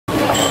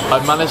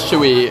I've managed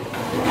to eat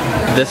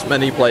this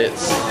many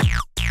plates.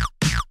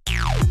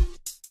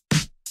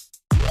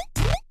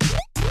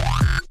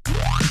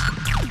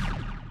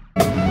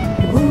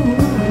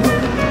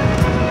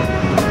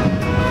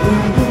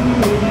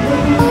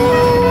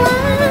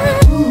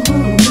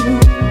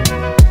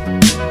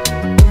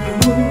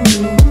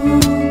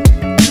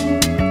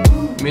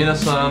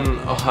 Minasan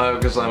ohayou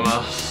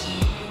gozaimasu.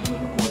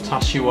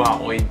 Watashi wa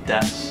oi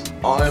desu.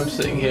 I'm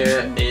sitting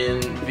here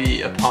in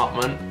the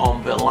apartment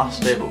on the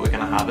last day that we're going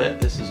to have it.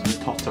 This is the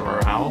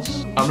Totoro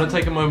house. I'm going to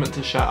take a moment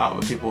to shout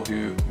out the people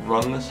who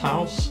run this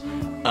house.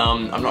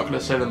 I'm not going to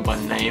say them by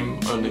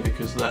name, only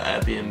because the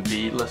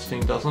Airbnb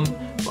listing doesn't,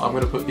 but I'm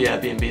going to put the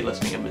Airbnb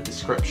listing in the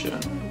description.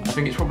 I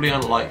think it's probably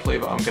unlikely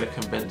that I'm going to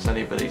convince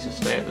anybody to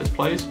stay at this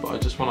place, but I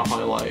just want to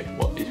highlight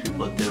what these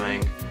people are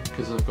doing,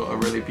 because they've got a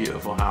really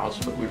beautiful house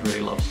that we really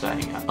love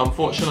staying at.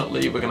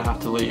 Unfortunately, we're going to have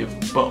to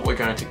leave, but we're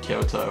going to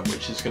Kyoto,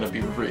 which is going to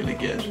be really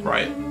good,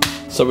 right?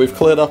 So we've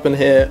cleared up in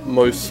here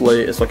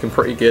mostly. It's looking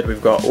pretty good.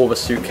 We've got all the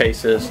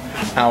suitcases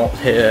out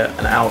here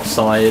and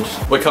outside.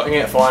 We're cutting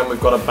it fine. We've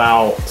got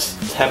about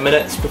 10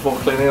 minutes before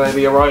the cleaning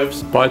lady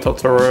arrives. Bye,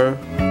 Totoro.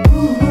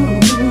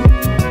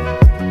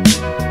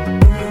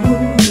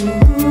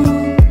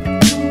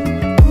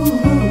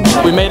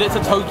 We made it to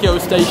Tokyo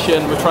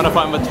Station. We're trying to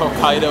find the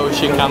Tokaido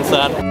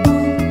Shinkansen.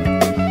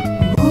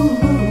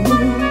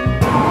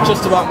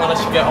 Just about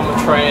managed to get on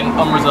the train,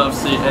 unreserved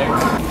seating.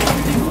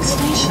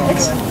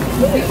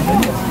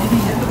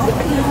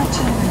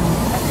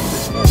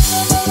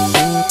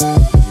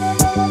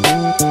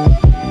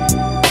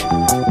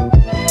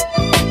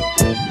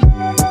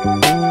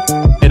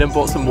 Aiden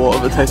bought some water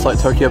that tastes like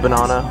Tokyo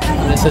banana.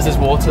 And this is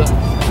water.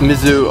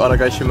 Mizu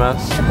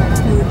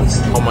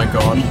aragashimasu. Oh my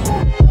god.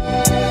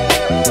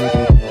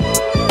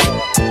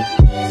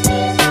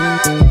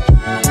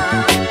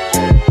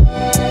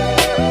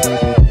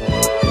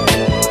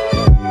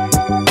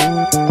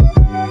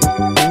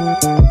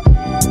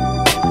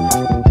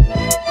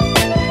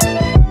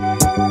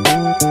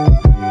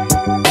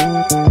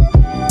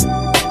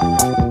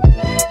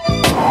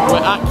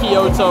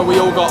 Kyoto, we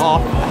all got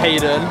off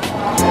Hayden.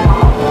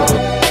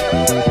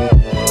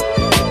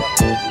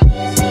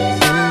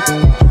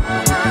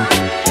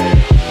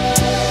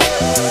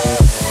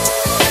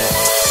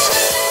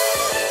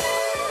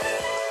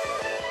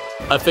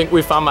 I think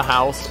we found the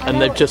house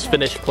and they've just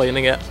finished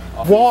cleaning it.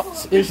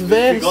 What is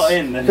this?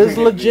 There's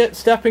legit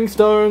stepping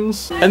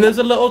stones and there's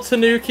a little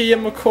tanuki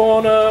in the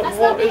corner.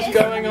 What is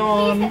going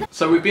on?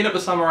 So we've been at the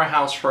samurai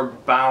house for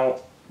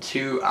about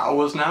 2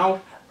 hours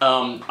now.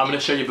 I'm going to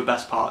show you the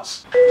best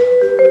parts.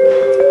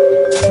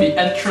 The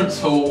entrance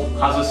hall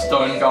has a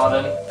stone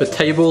garden. The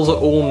tables are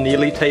all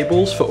kneelie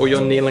tables for all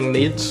your kneeling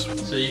needs.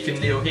 So you can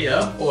kneel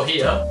here, or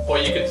you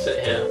can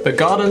sit here. The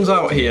garden's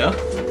out here,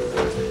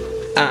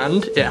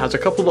 and it has a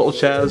couple little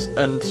chairs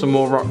and some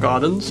more rock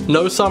gardens.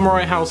 No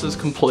samurai house is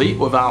complete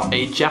without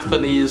a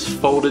Japanese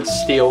folded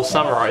steel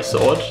samurai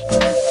sword.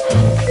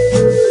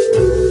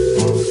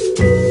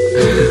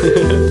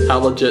 How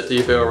legit do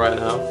you feel right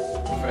now?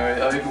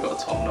 I've even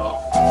got a top knot.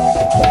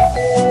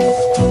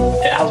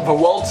 It has the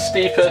world's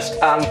steepest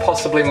and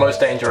possibly most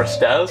dangerous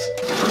stairs.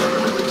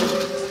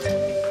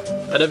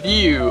 And a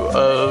view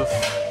of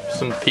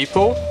some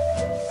people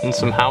and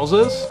some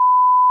houses.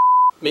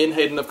 Me and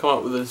Hayden have come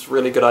up with this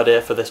really good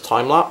idea for this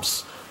time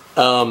lapse.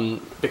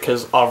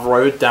 Because our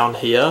road down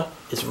here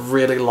is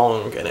really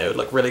long and it would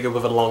look really good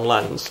with a long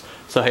lens.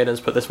 So Hayden's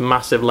put this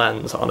massive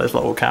lens on his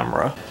little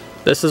camera.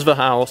 This is the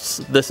house,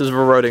 this is the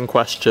road in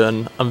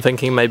question. I'm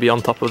thinking maybe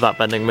on top of that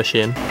vending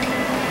machine.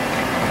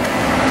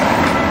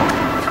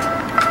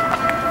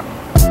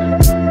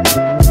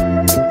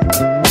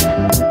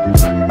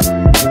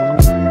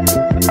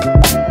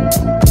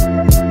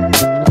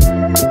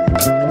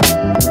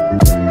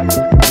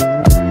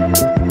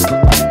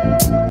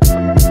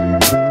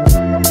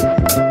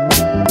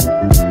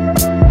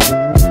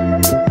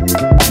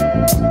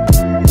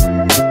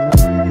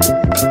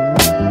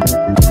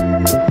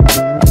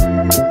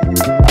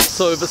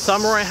 So the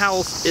samurai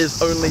house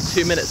is only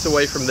 2 minutes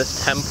away from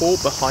this temple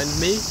behind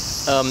me.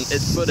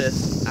 It's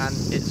Buddhist and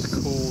it's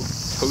called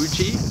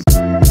Toji.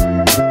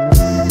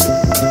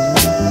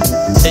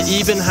 It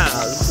even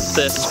has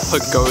this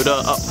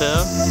pagoda up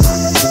here.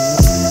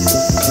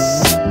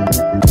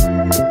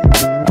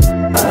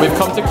 We've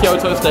come to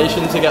Kyoto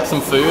Station to get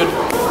some food.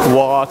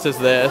 What is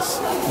this?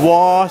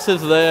 What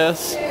is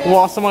this?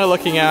 What am I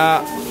looking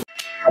at?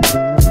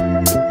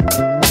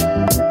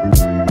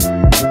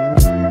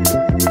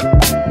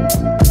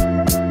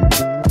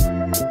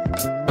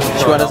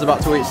 Shweta's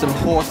about to eat some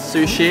horse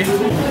sushi.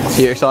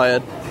 Are you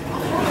excited?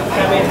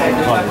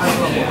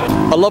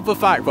 I love the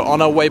fact that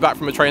on our way back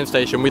from a train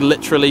station, we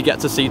literally get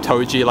to see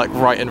Toji like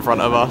right in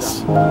front of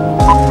us.